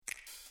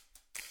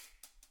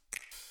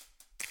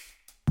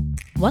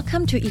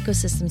Welcome to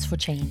Ecosystems for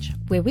Change,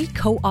 where we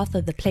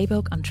co-author the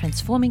playbook on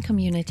transforming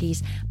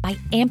communities by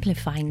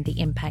amplifying the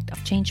impact of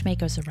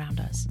changemakers around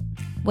us.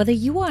 Whether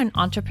you are an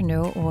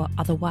entrepreneur or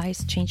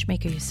otherwise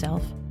changemaker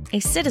yourself,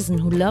 a citizen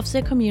who loves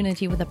their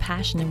community with a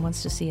passion and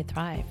wants to see it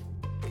thrive.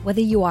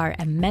 Whether you are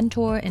a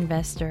mentor,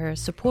 investor,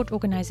 support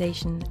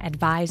organization,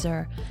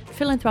 advisor,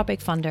 philanthropic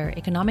funder,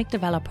 economic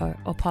developer,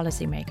 or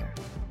policymaker.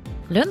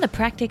 Learn the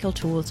practical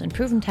tools and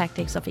proven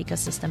tactics of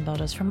ecosystem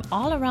builders from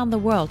all around the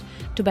world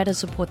to better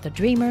support the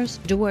dreamers,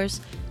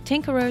 doers,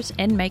 tinkerers,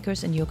 and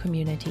makers in your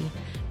community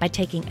by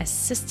taking a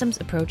systems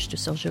approach to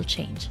social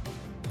change.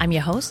 I'm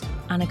your host,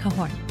 Annika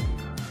Horn.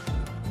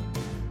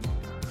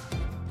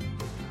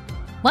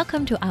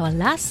 Welcome to our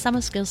last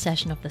summer skills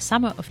session of the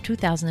summer of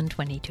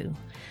 2022.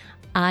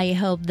 I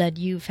hope that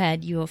you've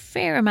had your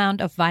fair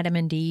amount of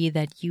vitamin D,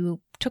 that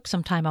you took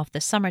some time off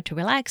this summer to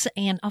relax,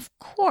 and of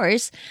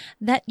course,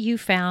 that you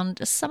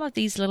found some of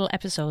these little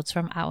episodes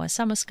from our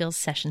summer skills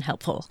session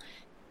helpful.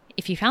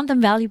 If you found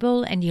them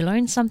valuable and you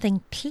learned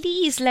something,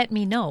 please let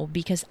me know,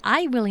 because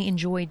I really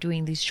enjoy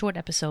doing these short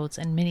episodes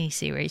and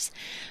mini-series.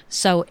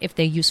 So if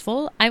they're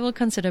useful, I will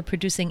consider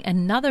producing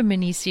another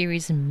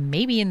mini-series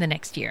maybe in the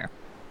next year.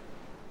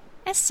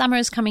 As summer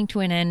is coming to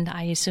an end,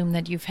 I assume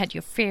that you've had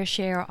your fair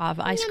share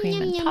of ice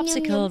cream and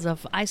popsicles,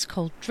 of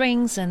ice-cold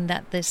drinks, and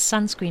that this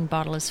sunscreen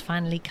bottle is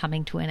finally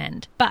coming to an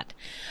end. But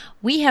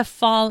we have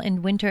fall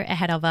and winter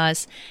ahead of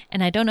us,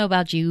 and I don't know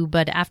about you,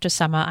 but after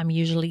summer, I'm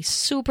usually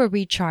super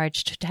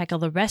recharged to tackle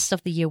the rest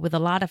of the year with a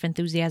lot of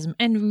enthusiasm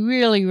and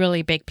really,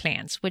 really big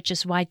plans, which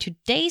is why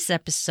today's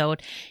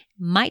episode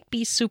might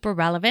be super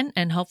relevant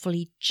and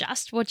hopefully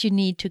just what you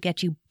need to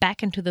get you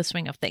back into the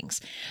swing of things.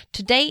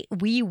 Today,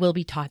 we will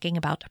be talking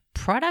about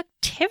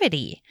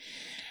productivity.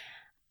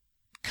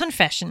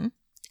 Confession,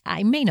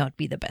 I may not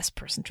be the best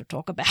person to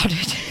talk about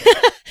it.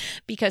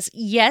 Because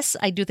yes,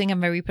 I do think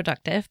I'm very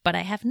productive, but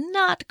I have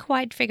not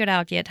quite figured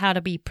out yet how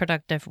to be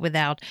productive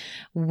without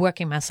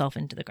working myself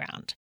into the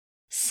ground.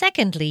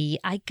 Secondly,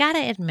 I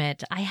gotta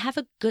admit, I have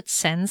a good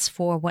sense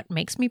for what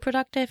makes me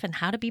productive and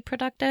how to be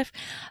productive,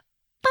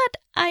 but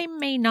I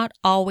may not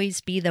always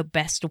be the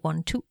best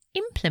one to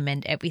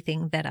implement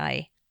everything that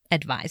I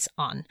advise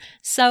on.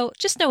 So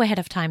just know ahead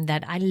of time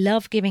that I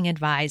love giving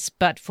advice,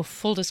 but for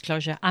full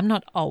disclosure, I'm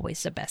not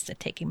always the best at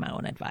taking my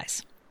own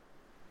advice.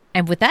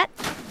 And with that,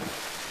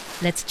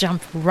 let's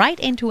jump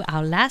right into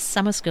our last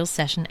summer skills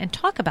session and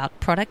talk about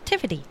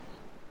productivity.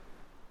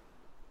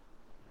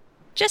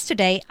 Just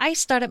today, I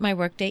started my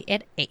workday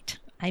at 8.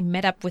 I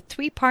met up with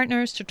 3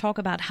 partners to talk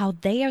about how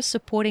they are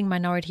supporting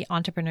minority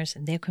entrepreneurs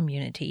in their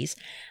communities.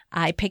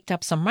 I picked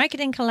up some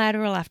marketing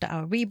collateral after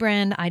our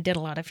rebrand. I did a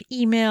lot of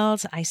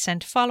emails. I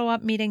sent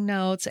follow-up meeting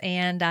notes,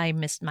 and I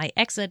missed my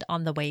exit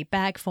on the way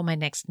back for my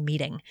next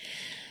meeting.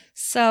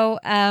 So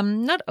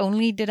not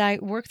only did I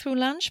work through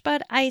lunch,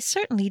 but I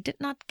certainly did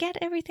not get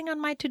everything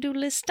on my to-do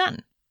list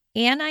done.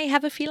 And I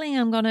have a feeling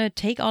I'm going to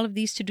take all of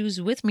these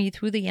to-dos with me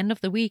through the end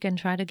of the week and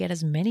try to get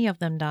as many of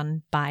them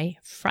done by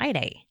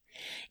Friday.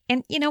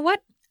 And you know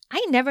what?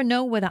 I never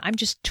know whether I'm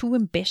just too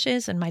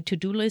ambitious and my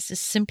to-do list is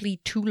simply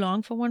too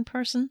long for one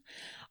person,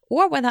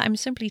 or whether I'm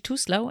simply too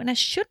slow and I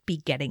should be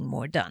getting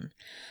more done.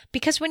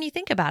 Because when you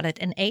think about it,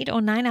 an 8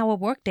 or 9 hour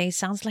workday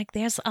sounds like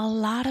there's a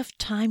lot of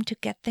time to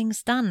get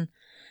things done.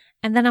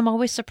 And then I'm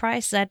always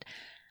surprised that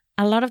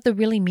a lot of the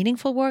really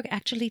meaningful work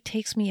actually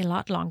takes me a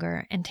lot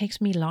longer and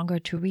takes me longer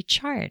to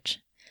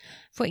recharge.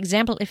 For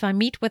example, if I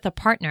meet with a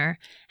partner,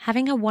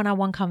 having a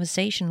one-on-one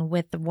conversation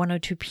with 1 or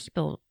 2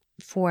 people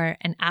for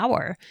an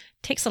hour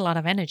takes a lot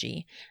of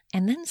energy.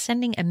 And then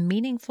sending a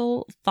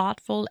meaningful,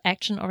 thoughtful,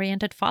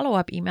 action-oriented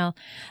follow-up email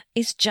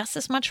is just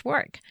as much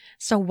work.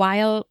 So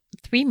while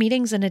 3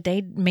 meetings in a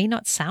day may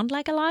not sound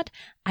like a lot,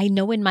 I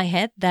know in my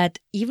head that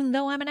even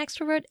though I'm an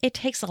extrovert, it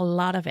takes a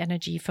lot of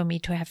energy for me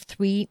to have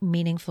 3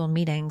 meaningful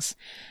meetings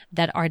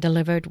that are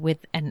delivered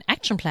with an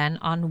action plan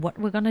on what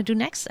we're going to do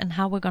next and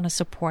how we're going to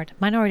support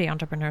minority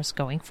entrepreneurs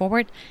going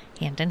forward,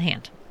 hand in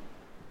hand.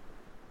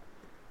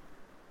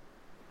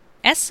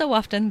 As so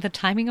often, the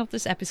timing of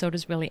this episode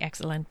is really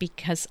excellent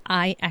because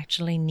I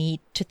actually need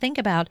to think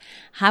about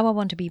how I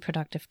want to be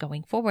productive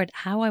going forward,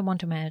 how I want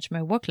to manage my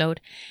workload,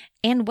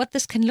 and what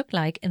this can look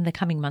like in the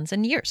coming months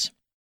and years.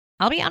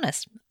 I'll be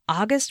honest,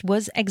 August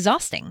was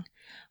exhausting.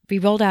 We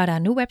rolled out our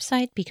new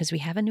website because we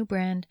have a new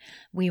brand.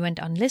 We went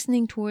on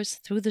listening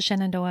tours through the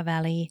Shenandoah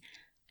Valley,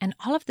 and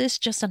all of this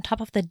just on top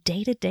of the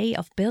day-to-day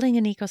of building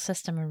an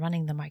ecosystem and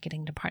running the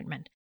marketing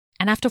department.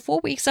 And after 4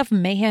 weeks of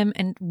mayhem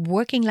and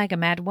working like a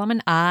mad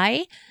woman,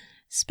 I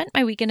spent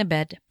my week in a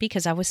bed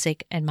because I was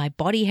sick and my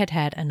body had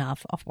had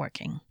enough of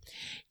working.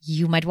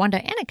 You might wonder,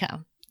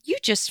 Annika, you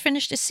just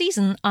finished a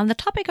season on the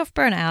topic of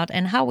burnout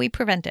and how we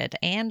prevent it.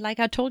 And like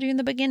I told you in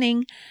the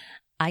beginning,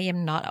 I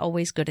am not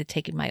always good at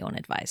taking my own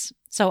advice.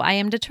 So I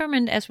am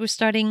determined as we're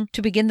starting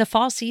to begin the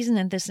fall season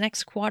and this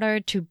next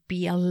quarter to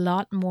be a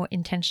lot more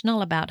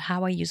intentional about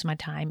how I use my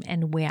time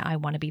and where I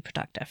want to be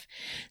productive.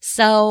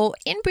 So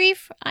in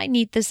brief, I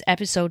need this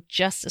episode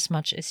just as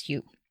much as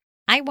you.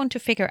 I want to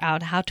figure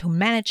out how to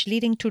manage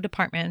leading two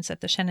departments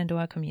at the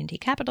Shenandoah Community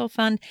Capital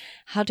Fund,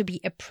 how to be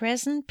a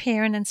present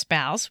parent and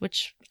spouse,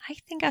 which I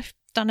think I've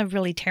done a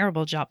really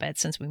terrible job at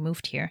since we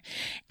moved here,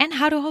 and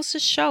how to host a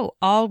show,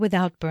 all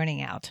without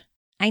burning out.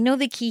 I know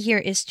the key here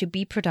is to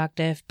be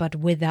productive, but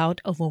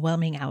without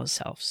overwhelming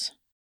ourselves.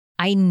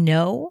 I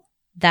know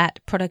that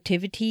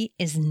productivity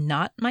is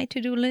not my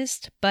to-do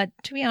list, but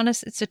to be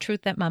honest, it's a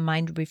truth that my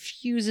mind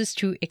refuses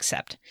to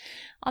accept.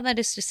 All that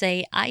is to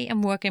say, I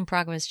am work in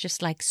progress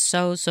just like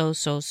so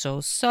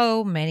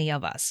many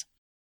of us.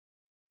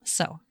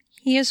 So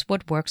here's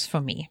what works for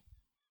me.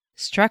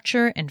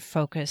 Structure and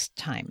focused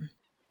time.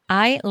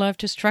 I love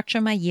to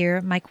structure my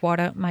year, my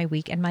quarter, my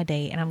week, and my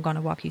day, and I'm going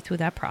to walk you through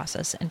that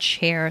process and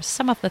share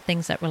some of the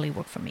things that really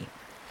work for me.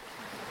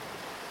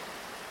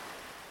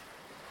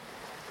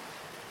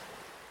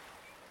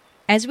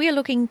 As we are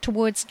looking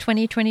towards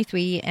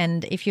 2023,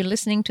 and if you're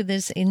listening to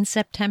this in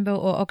September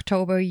or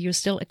October, you're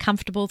still a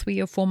comfortable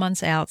 3 or 4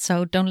 months out,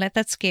 so don't let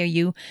that scare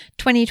you.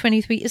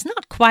 2023 is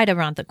not quite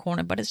around the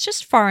corner, but it's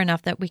just far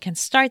enough that we can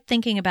start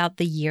thinking about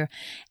the year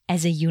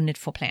as a unit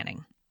for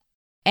planning.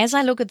 As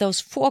I look at those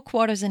 4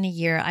 quarters in a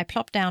year, I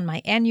plop down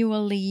my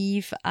annual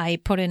leave, I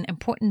put in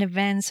important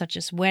events such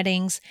as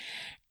weddings,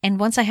 and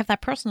once I have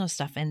that personal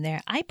stuff in there,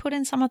 I put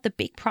in some of the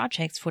big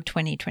projects for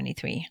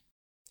 2023.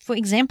 For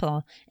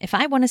example, if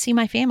I want to see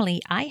my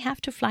family, I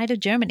have to fly to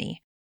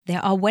Germany.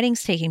 There are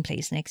weddings taking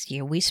place next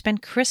year. We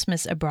spend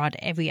Christmas abroad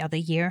every other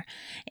year.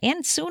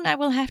 And soon I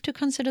will have to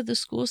consider the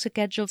school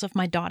schedules of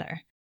my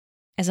daughter.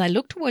 As I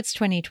look towards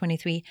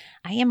 2023,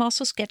 I am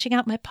also sketching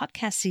out my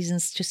podcast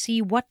seasons to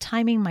see what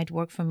timing might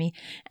work for me.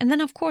 And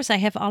then, of course, I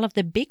have all of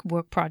the big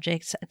work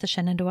projects at the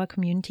Shenandoah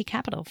Community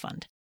Capital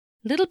Fund.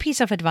 Little piece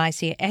of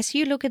advice here. As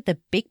you look at the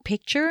big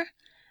picture,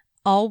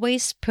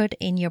 always put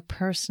in your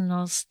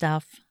personal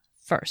stuff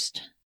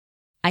first.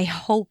 I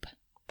hope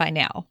by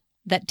now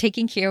that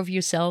taking care of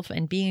yourself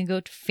and being a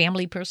good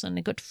family person,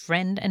 a good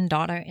friend and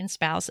daughter and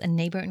spouse and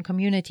neighbor and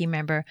community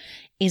member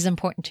is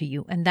important to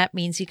you. And that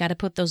means you got to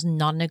put those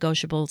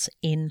non-negotiables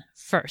in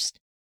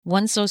first.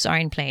 Once those are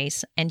in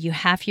place and you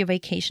have your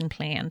vacation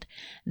planned,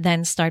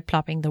 then start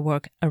plopping the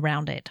work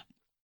around it.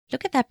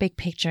 Look at that big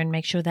picture and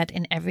make sure that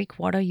in every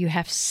quarter you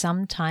have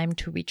some time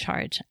to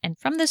recharge. And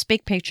from this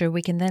big picture,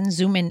 we can then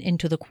zoom in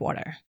into the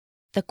quarter.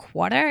 The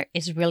quarter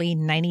is really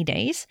 90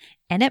 days,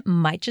 and it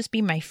might just be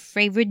my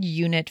favorite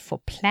unit for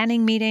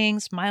planning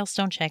meetings,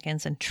 milestone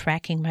check-ins, and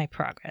tracking my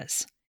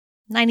progress.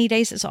 90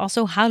 days is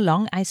also how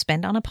long I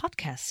spend on a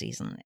podcast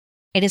season.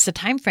 It is the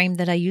time frame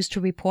that I use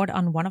to report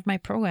on one of my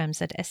programs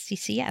at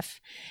SCCF.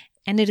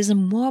 And it is a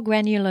more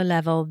granular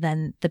level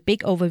than the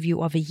big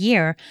overview of a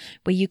year,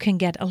 where you can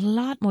get a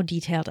lot more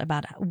detailed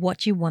about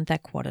what you want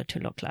that quarter to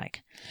look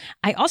like.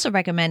 I also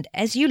recommend,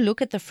 as you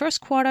look at the first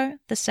quarter,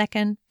 the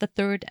second, the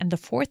third, and the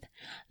fourth,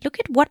 look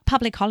at what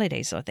public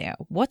holidays are there.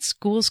 What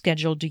school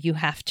schedule do you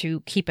have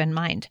to keep in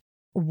mind?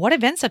 What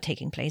events are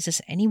taking place?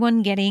 Is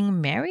anyone getting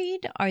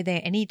married? Are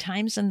there any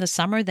times in the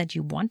summer that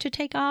you want to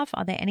take off?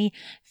 Are there any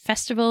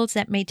festivals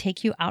that may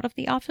take you out of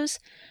the office?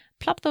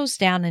 Plop those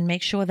down and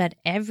make sure that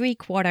every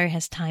quarter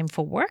has time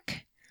for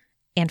work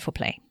and for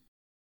play.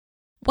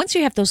 Once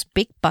you have those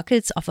big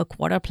buckets of a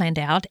quarter planned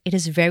out, it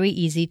is very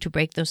easy to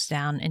break those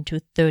down into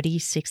 30,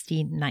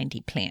 60,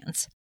 90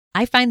 plans.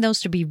 I find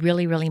those to be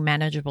really, really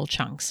manageable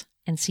chunks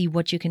and see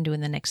what you can do in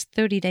the next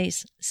 30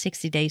 days,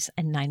 60 days,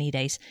 and 90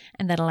 days.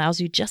 And that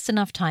allows you just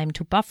enough time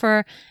to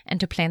buffer and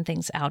to plan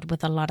things out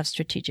with a lot of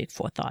strategic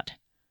forethought.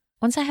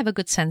 Once I have a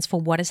good sense for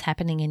what is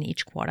happening in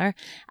each quarter,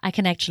 I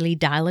can actually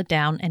dial it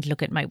down and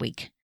look at my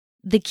week.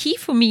 The key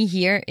for me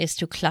here is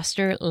to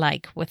cluster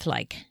like with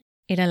like.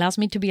 It allows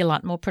me to be a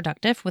lot more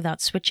productive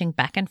without switching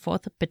back and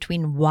forth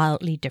between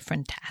wildly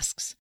different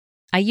tasks.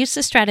 I used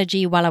this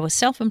strategy while I was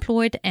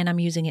self-employed, and I'm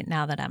using it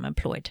now that I'm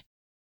employed.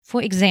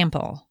 For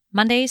example,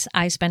 Mondays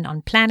I spend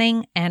on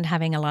planning and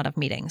having a lot of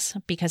meetings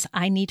because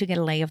I need to get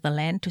a lay of the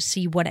land to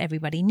see what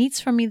everybody needs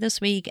from me this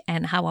week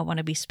and how I want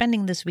to be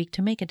spending this week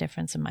to make a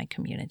difference in my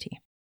community.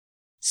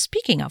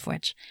 Speaking of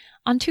which,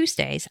 on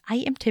Tuesdays,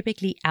 I am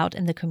typically out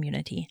in the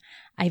community.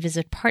 I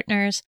visit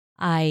partners,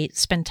 I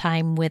spend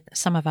time with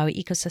some of our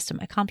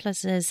ecosystem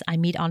accomplices, I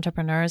meet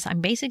entrepreneurs. I'm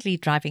basically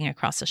driving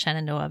across the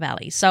Shenandoah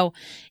Valley. So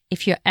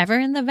if you're ever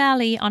in the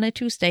valley on a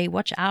Tuesday,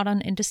 watch out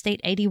on Interstate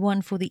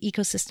 81 for the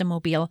ecosystem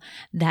mobile.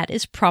 That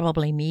is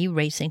probably me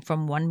racing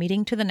from one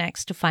meeting to the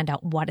next to find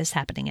out what is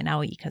happening in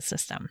our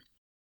ecosystem.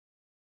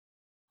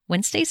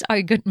 Wednesdays are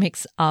a good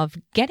mix of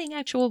getting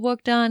actual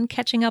work done,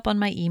 catching up on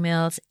my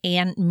emails,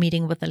 and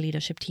meeting with the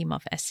leadership team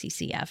of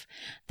SCCF.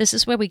 This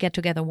is where we get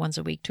together once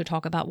a week to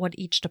talk about what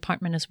each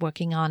department is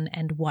working on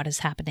and what is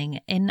happening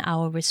in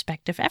our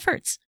respective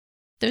efforts.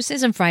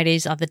 Thursdays and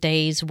Fridays are the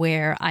days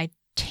where I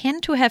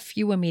tend to have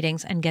fewer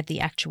meetings and get the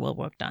actual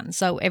work done.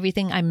 So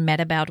everything I met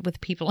about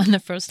with people in the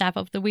first half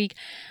of the week,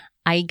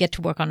 I get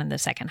to work on in the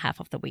second half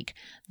of the week.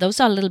 Those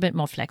are a little bit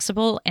more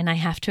flexible, and I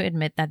have to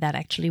admit that that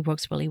actually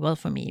works really well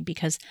for me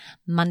because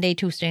Monday,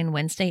 Tuesday, and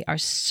Wednesday are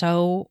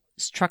so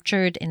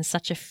structured in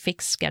such a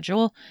fixed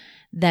schedule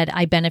that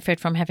I benefit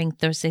from having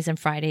Thursdays and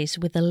Fridays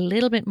with a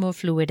little bit more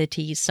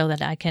fluidity so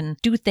that I can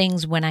do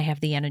things when I have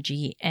the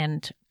energy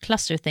and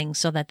cluster things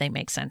so that they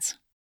make sense.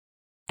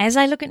 As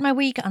I look at my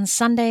week on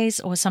Sundays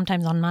or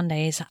sometimes on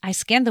Mondays, I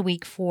scan the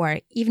week for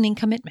evening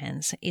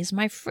commitments. Is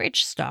my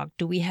fridge stocked?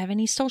 Do we have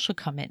any social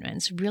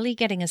commitments? Really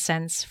getting a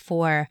sense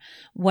for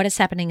what is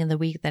happening in the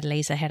week that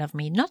lays ahead of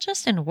me, not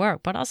just in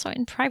work, but also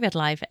in private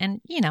life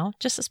and,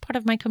 just as part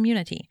of my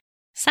community.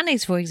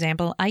 Sundays, for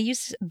example, I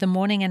use the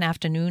morning and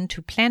afternoon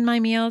to plan my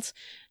meals,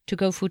 to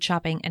go food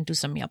shopping and do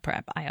some meal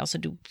prep. I also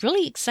do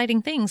really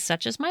exciting things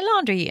such as my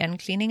laundry and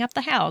cleaning up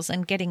the house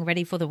and getting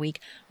ready for the week,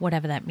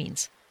 whatever that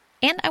means.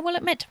 And I will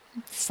admit,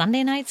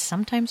 Sunday nights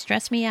sometimes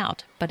stress me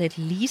out, but at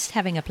least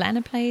having a plan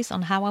in place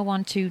on how I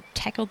want to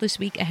tackle this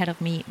week ahead of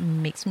me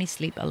makes me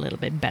sleep a little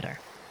bit better.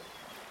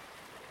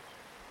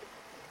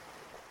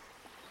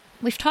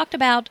 We've talked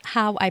about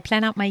how I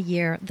plan out my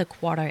year, the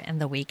quarter,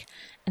 and the week.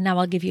 And now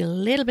I'll give you a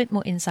little bit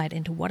more insight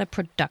into what a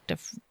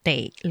productive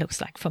day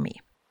looks like for me.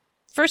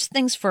 First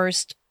things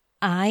first,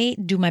 I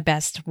do my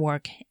best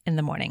work in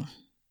the morning.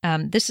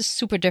 This is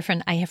super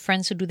different. I have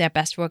friends who do their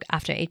best work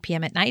after 8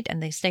 p.m. at night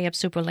and they stay up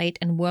super late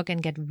and work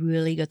and get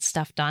really good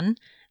stuff done.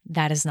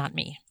 That is not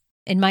me.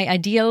 In my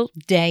ideal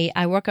day,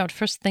 I work out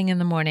first thing in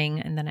the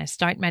morning and then I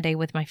start my day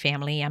with my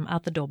family. I'm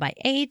out the door by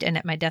 8 and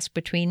at my desk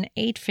between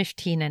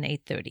 8:15 and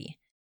 8:30.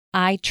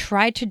 I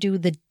try to do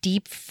the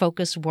deep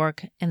focus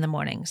work in the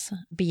mornings,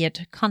 be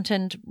it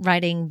content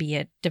writing, be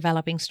it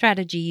developing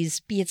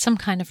strategies, be it some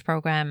kind of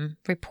program,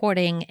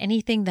 reporting,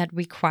 anything that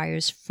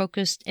requires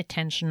focused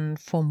attention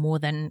for more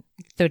than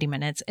 30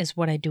 minutes is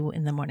what I do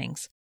in the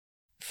mornings.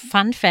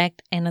 Fun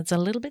fact, and it's a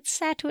little bit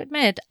sad to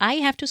admit, I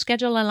have to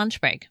schedule a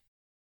lunch break.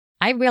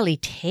 I rarely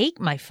take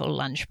my full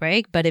lunch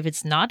break, but if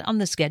it's not on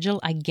the schedule,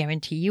 I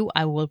guarantee you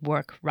I will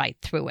work right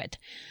through it.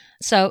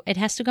 So it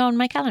has to go on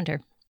my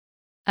calendar.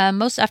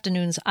 Most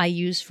afternoons I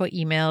use for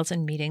emails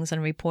and meetings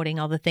and reporting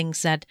all the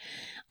things that,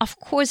 of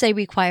course, they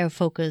require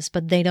focus,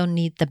 but they don't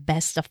need the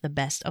best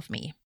of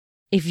me.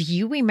 If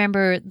you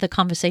remember the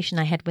conversation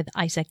I had with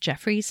Isaac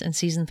Jeffries in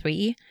season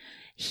 3,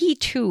 he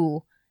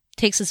too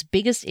takes his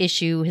biggest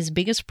issue, his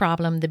biggest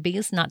problem, the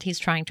biggest nut he's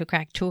trying to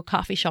crack to a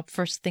coffee shop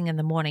first thing in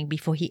the morning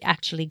before he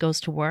actually goes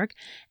to work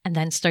and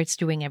then starts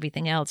doing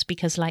everything else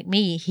because like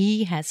me,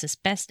 he has his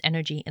best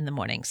energy in the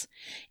mornings.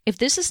 If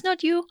this is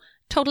not you,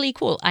 totally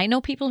cool. I know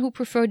people who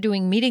prefer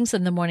doing meetings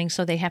in the morning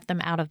so they have them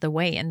out of the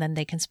way and then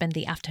they can spend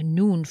the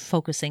afternoon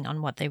focusing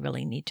on what they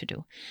really need to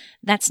do.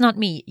 That's not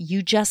me.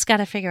 You just got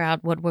to figure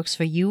out what works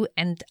for you.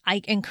 And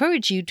I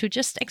encourage you to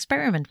just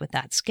experiment with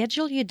that.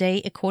 Schedule your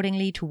day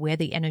accordingly to where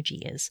the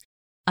energy is.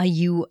 Are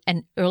you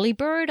an early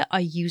bird?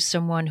 Are you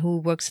someone who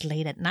works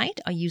late at night?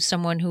 Are you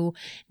someone who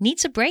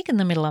needs a break in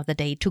the middle of the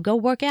day to go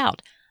work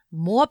out?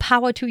 More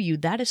power to you.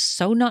 That is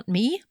so not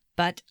me.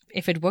 But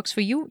if it works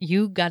for you,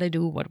 you got to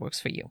do what works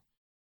for you.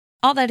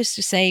 All that is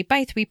to say,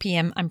 by 3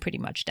 p.m., I'm pretty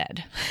much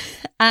dead.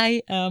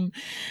 I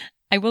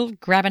will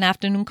grab an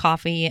afternoon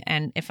coffee,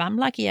 and if I'm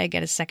lucky, I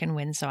get a second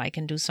wind so I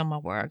can do some more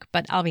work.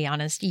 But I'll be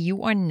honest,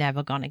 you are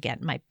never going to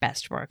get my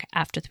best work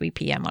after 3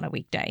 p.m. on a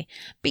weekday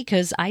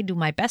because I do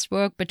my best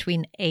work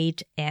between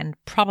 8 and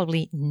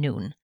probably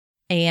noon.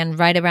 And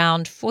right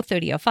around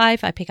 4:30 or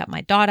 5, I pick up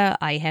my daughter,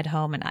 I head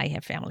home, and I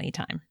have family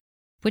time.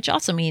 Which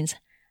also means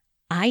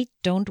I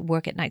don't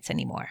work at nights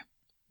anymore.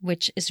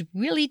 Which is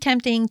really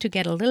tempting to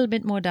get a little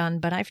bit more done,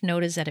 but I've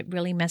noticed that it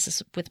really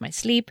messes with my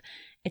sleep.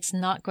 It's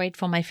not great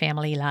for my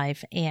family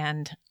life,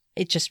 and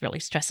it just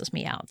really stresses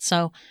me out.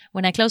 So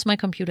when I close my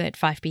computer at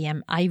 5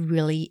 p.m., I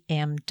really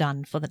am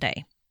done for the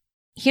day.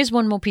 Here's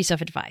one more piece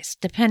of advice,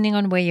 depending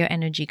on where your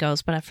energy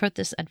goes, but I've heard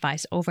this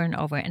advice over and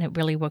over, and it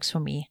really works for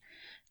me.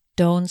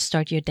 Don't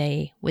start your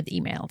day with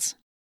emails.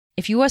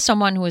 If you are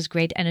someone who has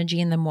great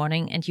energy in the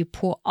morning and you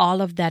pour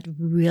all of that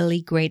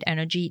really great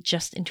energy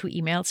just into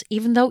emails,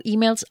 even though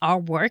emails are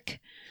work,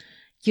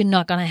 you're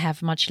not going to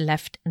have much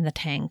left in the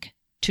tank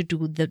to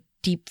do the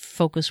deep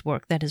focus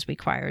work that is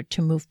required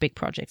to move big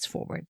projects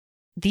forward.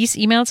 These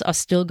emails are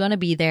still going to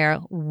be there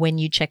when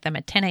you check them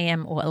at 10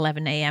 a.m. or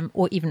 11 a.m.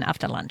 or even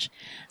after lunch.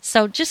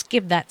 So just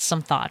give that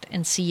some thought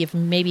and see if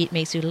maybe it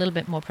makes you a little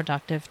bit more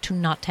productive to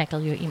not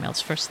tackle your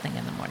emails first thing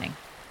in the morning.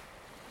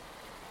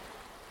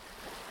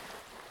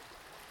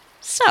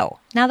 So,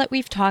 now that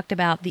we've talked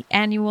about the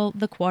annual,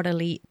 the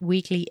quarterly,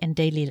 weekly, and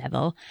daily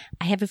level,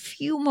 I have a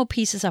few more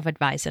pieces of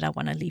advice that I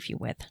want to leave you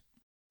with.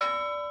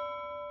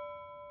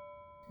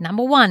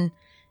 Number 1,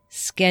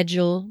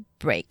 schedule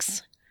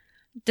breaks.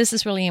 This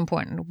is really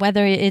important.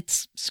 Whether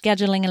it's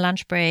scheduling a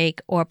lunch break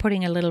or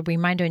putting a little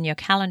reminder in your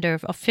calendar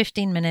of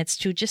 15 minutes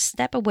to just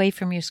step away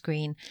from your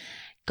screen,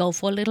 go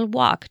for a little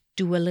walk,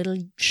 do a little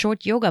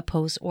short yoga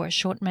pose or a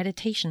short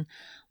meditation,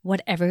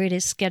 whatever it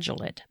is,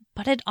 schedule it.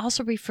 But it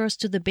also refers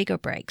to the bigger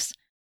breaks.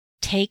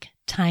 Take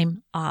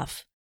time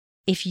off.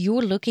 if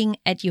you're looking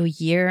at your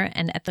year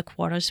and at the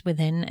quarters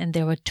within, and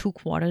there are 2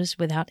 quarters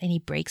without any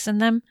breaks in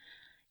them,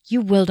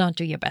 you will not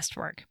do your best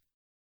work.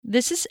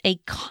 This is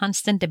a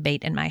constant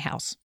debate in my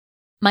house.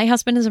 My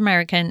husband is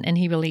American, and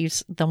he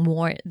believes the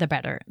more, the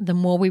better. The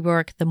more we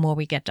work, the more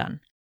we get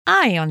done.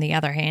 I, on the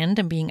other hand,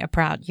 and being a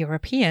proud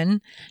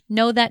European,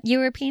 know that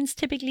Europeans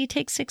typically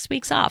take 6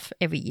 weeks off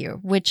every year,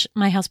 which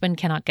my husband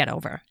cannot get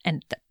over.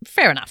 And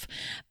fair enough.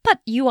 But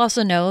you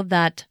also know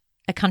that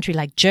a country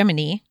like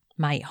Germany,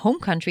 my home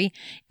country,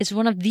 is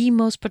one of the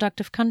most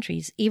productive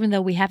countries, even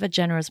though we have a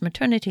generous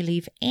maternity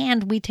leave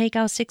and we take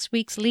our 6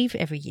 weeks leave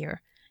every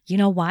year. You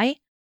know why?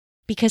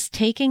 Because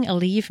taking a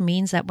leave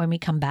means that when we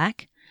come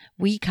back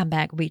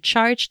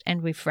recharged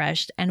and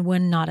refreshed, and we're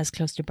not as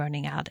close to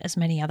burning out as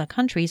many other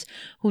countries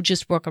who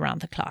just work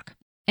around the clock.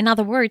 In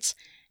other words,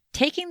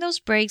 taking those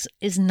breaks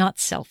is not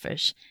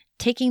selfish.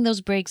 Taking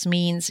those breaks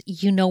means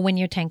you know when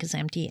your tank is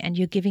empty and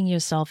you're giving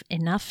yourself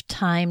enough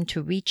time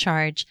to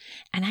recharge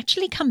and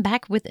actually come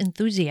back with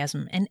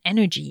enthusiasm and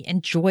energy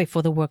and joy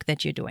for the work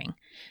that you're doing.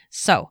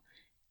 So,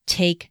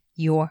 take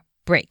your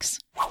breaks.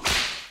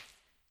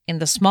 In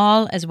the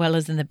small as well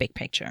as in the big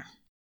picture.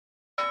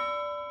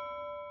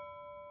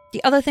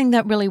 The other thing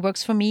that really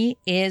works for me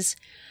is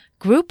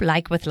group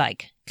like with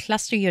like.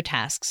 Cluster your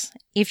tasks.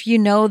 If you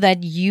know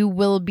that you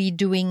will be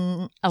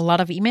doing a lot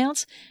of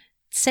emails,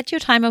 set your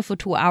timer for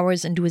 2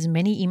 hours and do as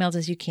many emails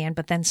as you can,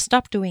 but then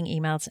stop doing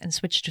emails and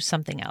switch to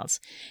something else.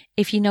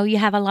 If you know you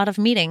have a lot of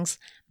meetings,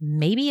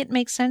 maybe it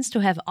makes sense to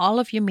have all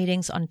of your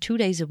meetings on 2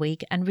 days a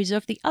week and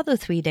reserve the other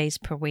 3 days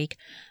per week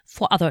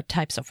for other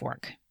types of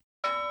work.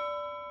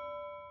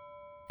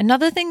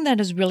 Another thing that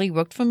has really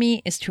worked for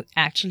me is to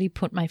actually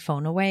put my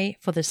phone away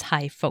for this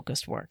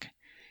high-focused work.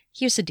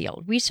 Here's the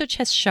deal. Research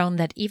has shown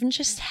that even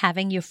just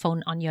having your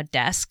phone on your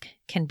desk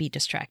can be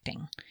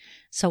distracting.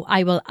 So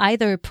I will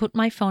either put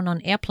my phone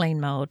on airplane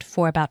mode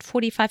for about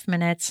 45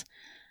 minutes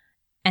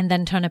and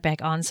then turn it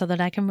back on so that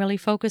I can really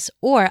focus,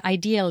 or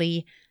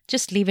ideally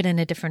just leave it in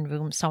a different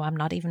room so I'm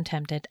not even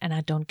tempted and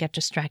I don't get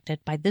distracted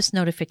by this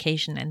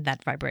notification and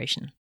that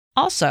vibration.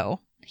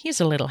 Also,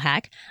 here's a little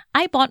hack.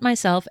 I bought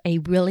myself a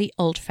really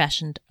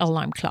old-fashioned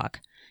alarm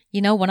clock.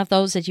 You know, one of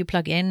those that you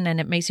plug in and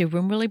it makes your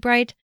room really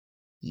bright?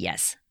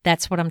 Yes,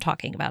 that's what I'm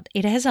talking about.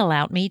 It has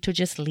allowed me to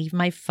just leave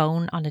my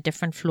phone on a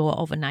different floor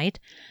overnight,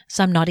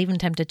 so I'm not even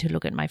tempted to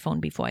look at my phone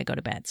before I go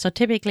to bed. So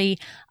typically,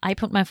 I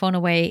put my phone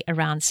away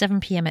around 7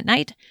 p.m. at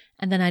night,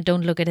 and then I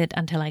don't look at it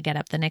until I get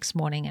up the next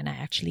morning and I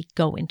actually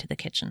go into the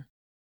kitchen.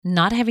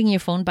 Not having your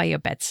phone by your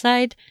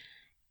bedside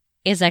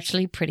is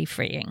actually pretty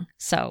freeing,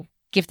 so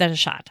give that a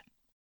shot.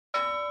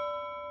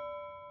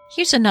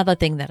 Here's another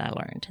thing that I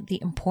learned,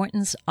 the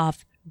importance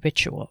of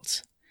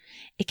rituals.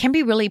 It can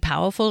be really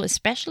powerful,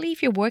 especially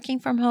if you're working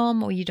from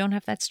home or you don't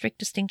have that strict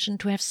distinction,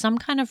 to have some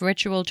kind of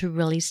ritual to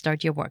really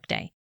start your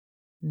workday.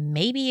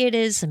 Maybe it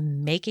is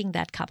making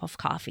that cup of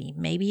coffee.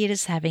 Maybe it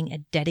is having a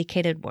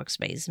dedicated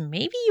workspace.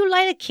 Maybe you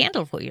light a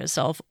candle for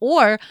yourself,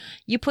 or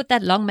you put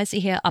that long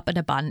messy hair up in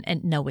a bun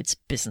and know it's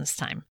business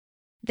time.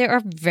 There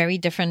are very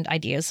different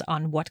ideas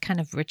on what kind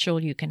of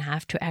ritual you can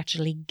have to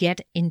actually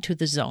get into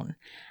the zone.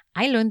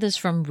 I learned this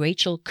from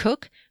Rachel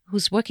Cook,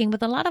 who's working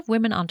with a lot of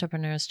women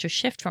entrepreneurs to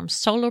shift from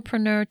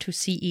solopreneur to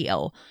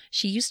CEO.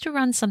 She used to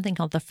run something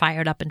called the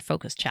Fired Up and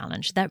Focus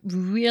Challenge that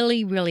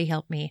really, really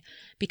helped me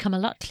become a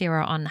lot clearer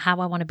on how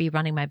I want to be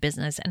running my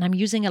business. And I'm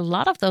using a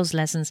lot of those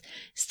lessons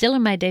still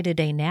in my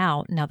day-to-day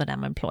now that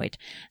I'm employed.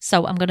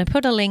 So I'm going to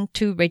put a link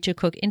to Rachel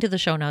Cook into the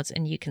show notes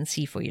and you can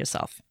see for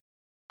yourself.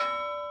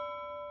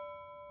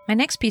 My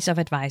next piece of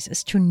advice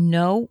is to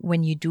know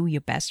when you do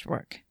your best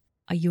work.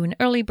 Are you an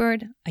early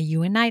bird? Are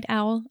you a night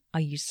owl? Are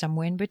you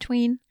somewhere in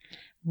between?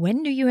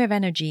 When do you have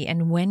energy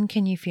and when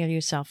can you feel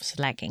yourself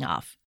slacking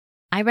off?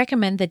 I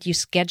recommend that you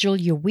schedule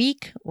your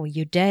week or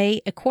your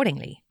day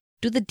accordingly.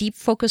 Do the deep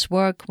focus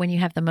work when you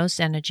have the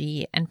most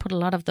energy and put a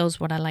lot of those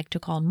what I like to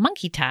call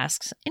monkey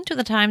tasks into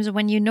the times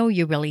when you know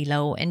you're really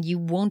low and you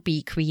won't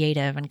be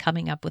creative and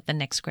coming up with the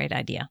next great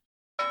idea.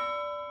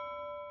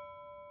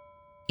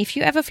 If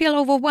you ever feel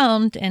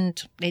overwhelmed,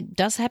 and it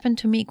does happen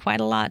to me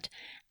quite a lot,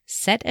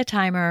 set a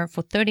timer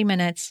for 30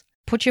 minutes,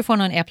 put your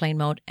phone on airplane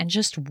mode, and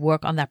just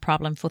work on that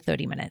problem for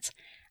 30 minutes.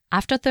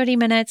 After 30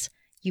 minutes,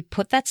 you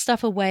put that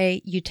stuff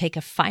away, you take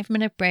a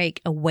 5-minute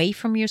break away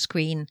from your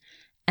screen,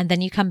 and then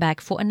you come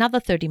back for another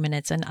 30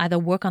 minutes and either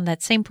work on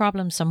that same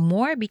problem some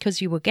more because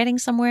you were getting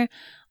somewhere,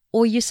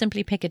 or you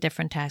simply pick a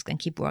different task and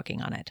keep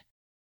working on it.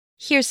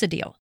 Here's the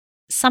deal.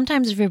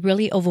 Sometimes if you're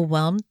really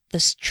overwhelmed, the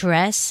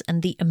stress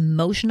and the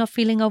emotion of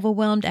feeling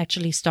overwhelmed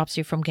actually stops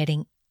you from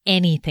getting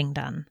anything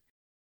done.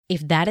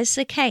 If that is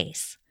the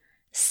case,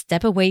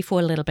 step away for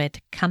a little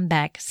bit, come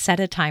back, set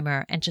a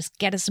timer, and just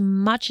get as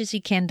much as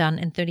you can done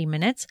in 30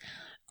 minutes,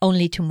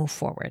 only to move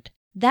forward.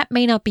 That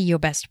may not be your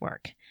best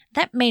work.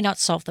 That may not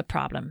solve the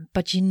problem,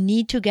 but you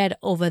need to get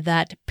over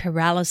that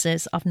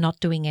paralysis of not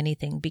doing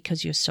anything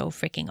because you're so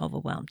freaking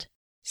overwhelmed.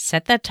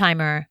 Set that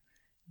timer,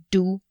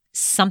 do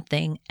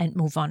something, and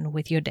move on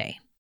with your day.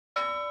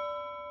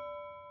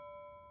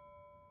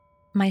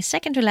 My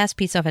second to last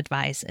piece of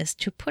advice is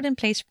to put in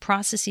place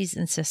processes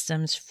and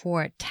systems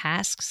for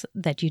tasks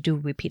that you do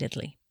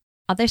repeatedly.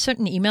 Are there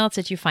certain emails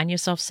that you find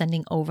yourself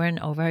sending over and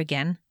over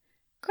again?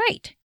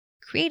 Great.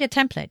 Create a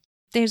template.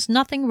 There's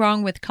nothing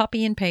wrong with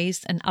copy and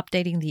paste and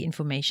updating the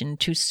information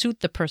to suit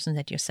the person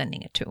that you're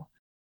sending it to.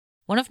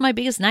 One of my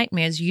biggest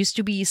nightmares used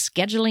to be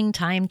scheduling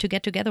time to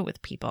get together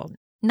with people.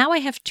 Now I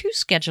have 2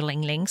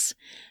 scheduling links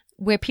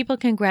where people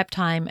can grab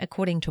time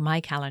according to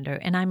my calendar,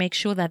 and I make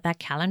sure that that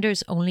calendar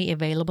is only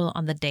available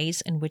on the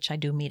days in which I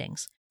do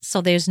meetings.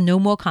 So there's no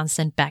more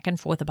constant back and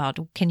forth about,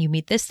 can you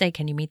meet this day?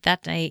 Can you meet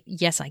that day?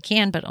 Yes, I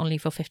can, but only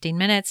for 15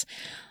 minutes.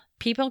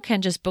 People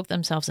can just book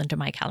themselves into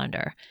my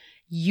calendar.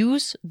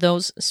 Use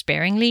those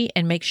sparingly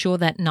and make sure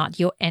that not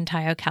your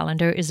entire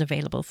calendar is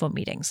available for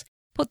meetings.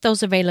 Put those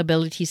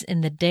availabilities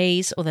in the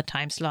days or the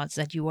time slots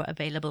that you are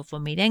available for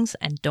meetings,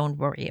 and don't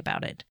worry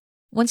about it.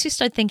 Once you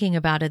start thinking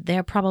about it,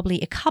 there are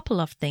probably a couple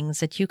of things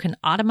that you can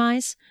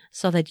automate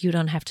so that you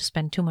don't have to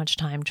spend too much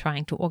time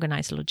trying to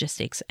organize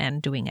logistics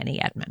and doing any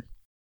admin.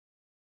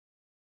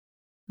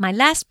 My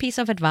last piece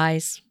of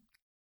advice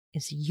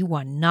is you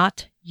are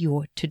not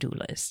your to-do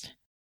list.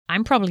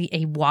 I'm probably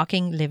a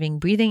walking, living,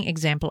 breathing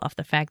example of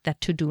the fact that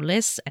to-do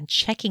lists and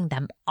checking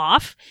them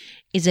off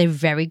is a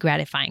very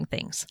gratifying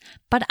thing.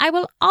 But I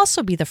will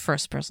also be the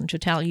first person to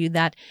tell you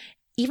that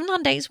even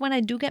on days when I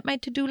do get my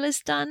to-do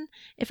list done,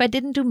 if I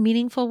didn't do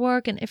meaningful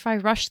work and if I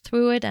rushed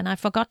through it and I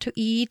forgot to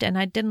eat and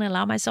I didn't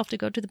allow myself to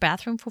go to the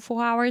bathroom for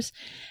 4 hours,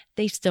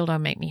 they still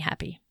don't make me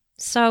happy.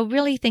 So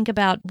really think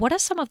about what are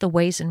some of the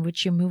ways in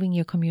which you're moving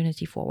your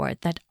community forward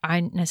that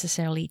aren't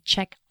necessarily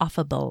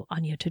check-offable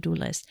on your to-do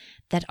list,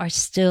 that are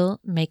still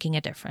making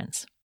a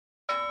difference.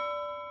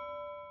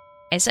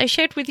 As I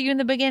shared with you in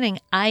the beginning,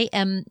 I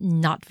am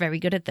not very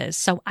good at this,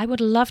 so I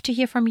would love to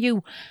hear from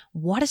you.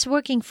 What is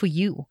working for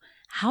you?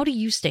 How do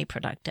you stay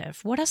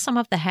productive? What are some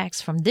of the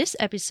hacks from this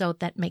episode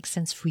that make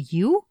sense for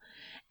you?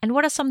 And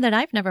what are some that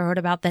I've never heard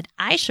about that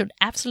I should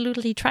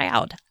absolutely try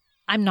out?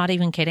 I'm not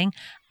even kidding.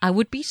 I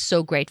would be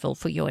so grateful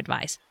for your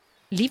advice.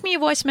 Leave me a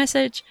voice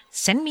message,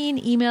 send me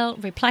an email,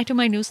 reply to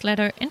my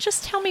newsletter, and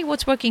just tell me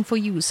what's working for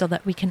you so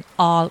that we can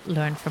all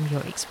learn from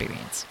your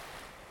experience.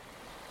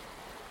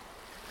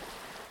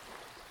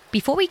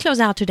 Before we close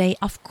out today,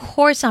 of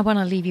course, I want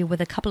to leave you with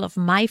a couple of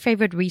my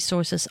favorite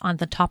resources on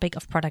the topic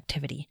of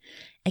productivity.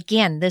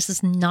 Again, this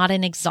is not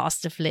an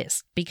exhaustive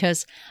list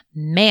because,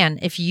 man,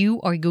 if you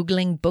are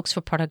Googling books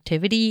for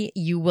productivity,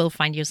 you will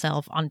find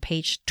yourself on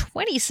page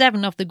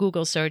 27 of the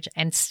Google search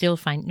and still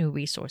find new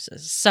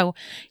resources. So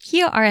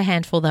here are a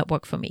handful that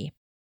work for me.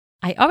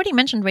 I already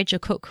mentioned Rachel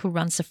Cook, who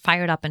runs the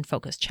Fired Up and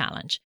Focused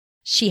Challenge.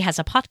 She has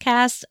a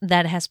podcast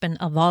that has been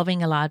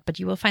evolving a lot, but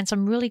you will find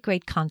some really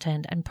great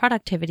content on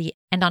productivity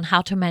and on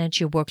how to manage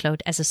your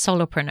workload as a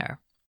solopreneur.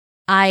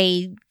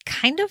 I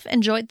kind of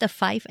enjoyed the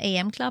 5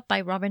 a.m. Club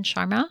by Robin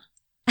Sharma.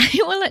 I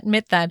will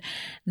admit that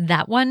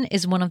that one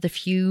is one of the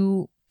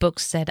few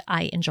books that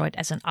I enjoyed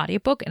as an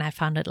audiobook, and I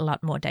found it a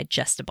lot more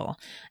digestible.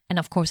 And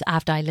of course,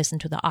 after I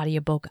listened to the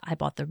audiobook, I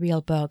bought the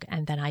real book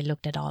and then I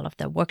looked at all of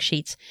the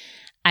worksheets.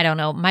 I don't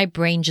know, my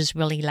brain just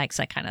really likes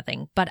that kind of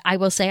thing. But I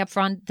will say up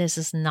front, this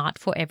is not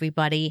for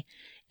everybody.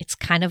 It's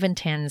kind of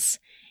intense.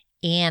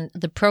 And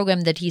the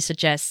program that he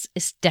suggests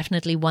is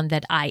definitely one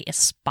that I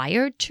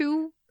aspire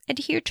to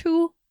adhere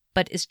to,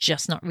 but is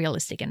just not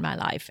realistic in my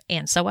life.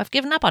 And so I've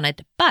given up on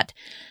it. But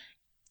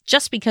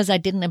just because I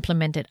didn't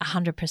implement it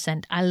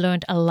 100%, I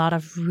learned a lot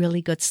of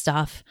really good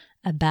stuff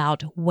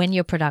about when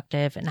you're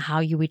productive and how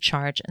you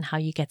recharge and how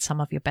you get some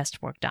of your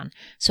best work done.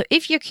 So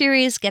if you're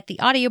curious, get the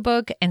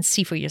audiobook and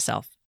see for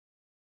yourself.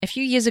 A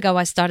few years ago,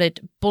 I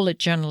started bullet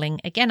journaling.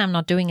 Again, I'm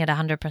not doing it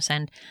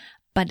 100%,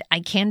 but I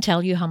can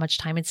tell you how much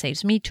time it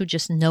saves me to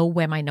just know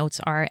where my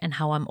notes are and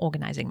how I'm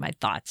organizing my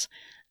thoughts.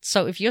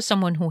 So if you're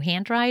someone who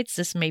handwrites,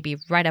 this may be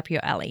right up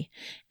your alley.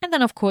 And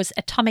then, of course,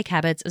 Atomic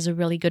Habits is a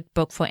really good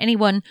book for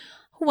anyone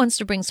who wants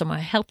to bring some more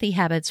healthy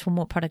habits for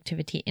more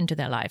productivity into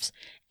their lives.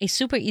 A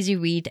super easy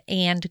read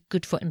and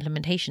good for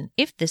implementation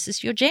if this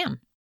is your jam.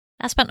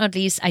 Last but not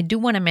least, I do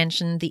want to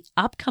mention the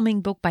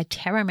upcoming book by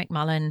Tara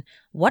McMullin,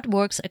 What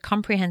Works? A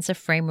Comprehensive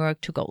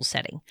Framework to Goal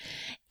Setting.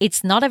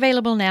 It's not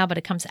available now, but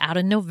it comes out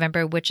in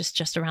November, which is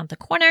just around the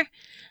corner.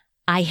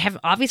 I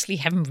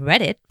haven't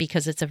read it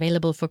because it's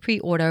available for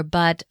pre-order,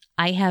 but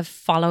I have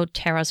followed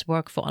Tara's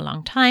work for a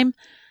long time.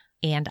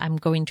 And I'm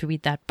going to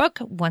read that book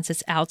once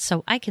it's out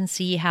so I can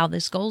see how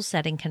this goal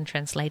setting can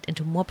translate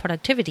into more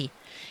productivity.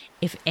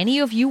 If any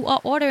of you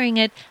are ordering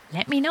it,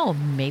 let me know.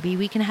 Maybe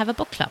we can have a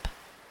book club.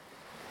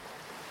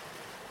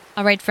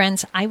 All right,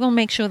 friends, I will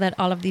make sure that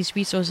all of these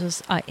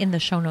resources are in the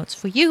show notes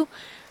for you.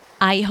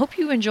 I hope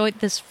you enjoyed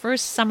this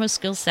first summer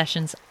skills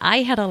sessions.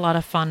 I had a lot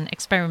of fun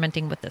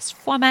experimenting with this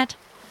format.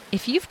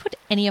 If you've put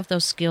any of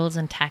those skills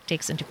and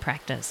tactics into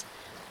practice,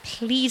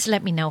 please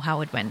let me know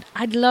how it went.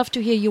 I'd love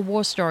to hear your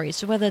war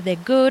stories, whether they're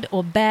good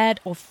or bad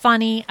or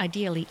funny,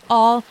 ideally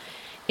all.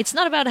 It's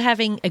not about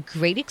having a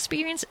great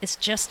experience, it's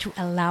just to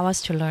allow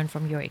us to learn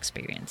from your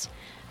experience.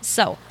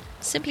 So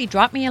simply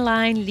drop me a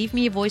line, leave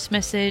me a voice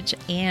message,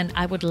 and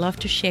I would love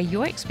to share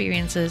your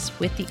experiences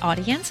with the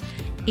audience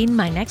in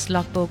my next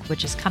logbook,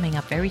 which is coming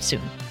up very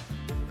soon.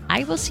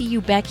 I will see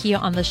you back here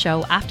on the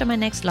show after my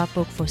next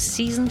logbook for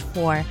season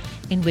 4,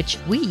 in which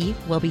we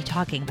will be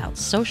talking about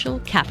social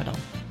capital.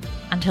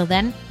 Until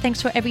then,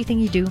 thanks for everything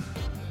you do,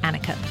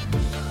 Annika.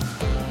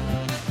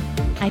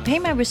 I pay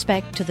my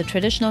respect to the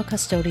traditional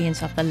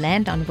custodians of the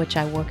land on which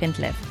I work and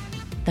live,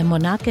 the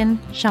Monacan,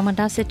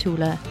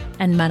 Chamandasetula,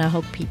 and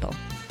Manahoac people.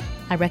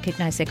 I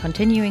recognize their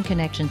continuing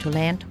connection to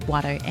land,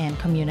 water, and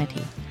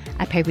community.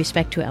 I pay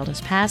respect to elders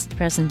past,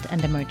 present,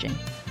 and emerging.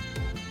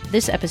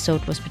 This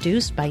episode was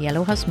produced by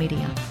Yellow House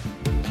Media.